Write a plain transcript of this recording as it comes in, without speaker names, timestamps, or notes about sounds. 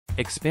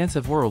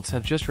Expansive Worlds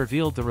have just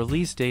revealed the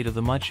release date of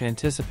the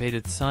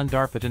much-anticipated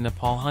Sundarpatan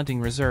Nepal Hunting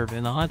Reserve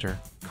in the Hunter,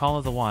 Call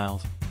of the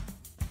Wild.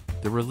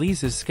 The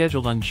release is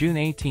scheduled on June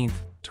 18,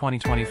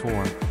 2024.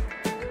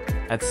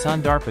 At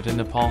Sundarpatan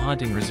Nepal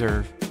Hunting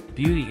Reserve,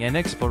 beauty and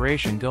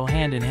exploration go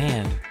hand in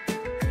hand.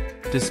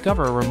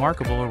 Discover a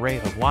remarkable array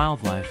of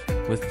wildlife,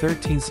 with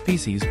 13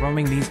 species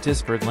roaming these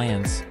disparate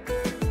lands.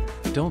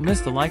 Don't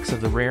miss the likes of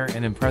the rare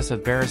and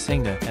impressive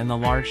barasingha and the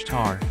large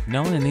tahr,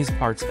 known in these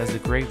parts as the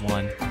Great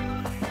One.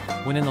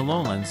 When in the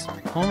lowlands,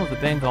 home of the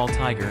Bengal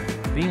Tiger,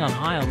 being on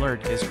high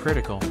alert is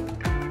critical.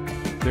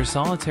 Their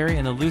solitary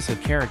and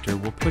elusive character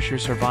will push your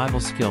survival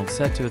skill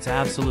set to its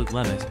absolute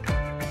limit.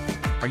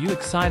 Are you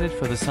excited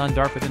for the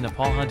Sundarpatan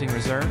Nepal Hunting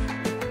Reserve?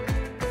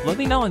 Let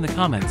me know in the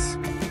comments.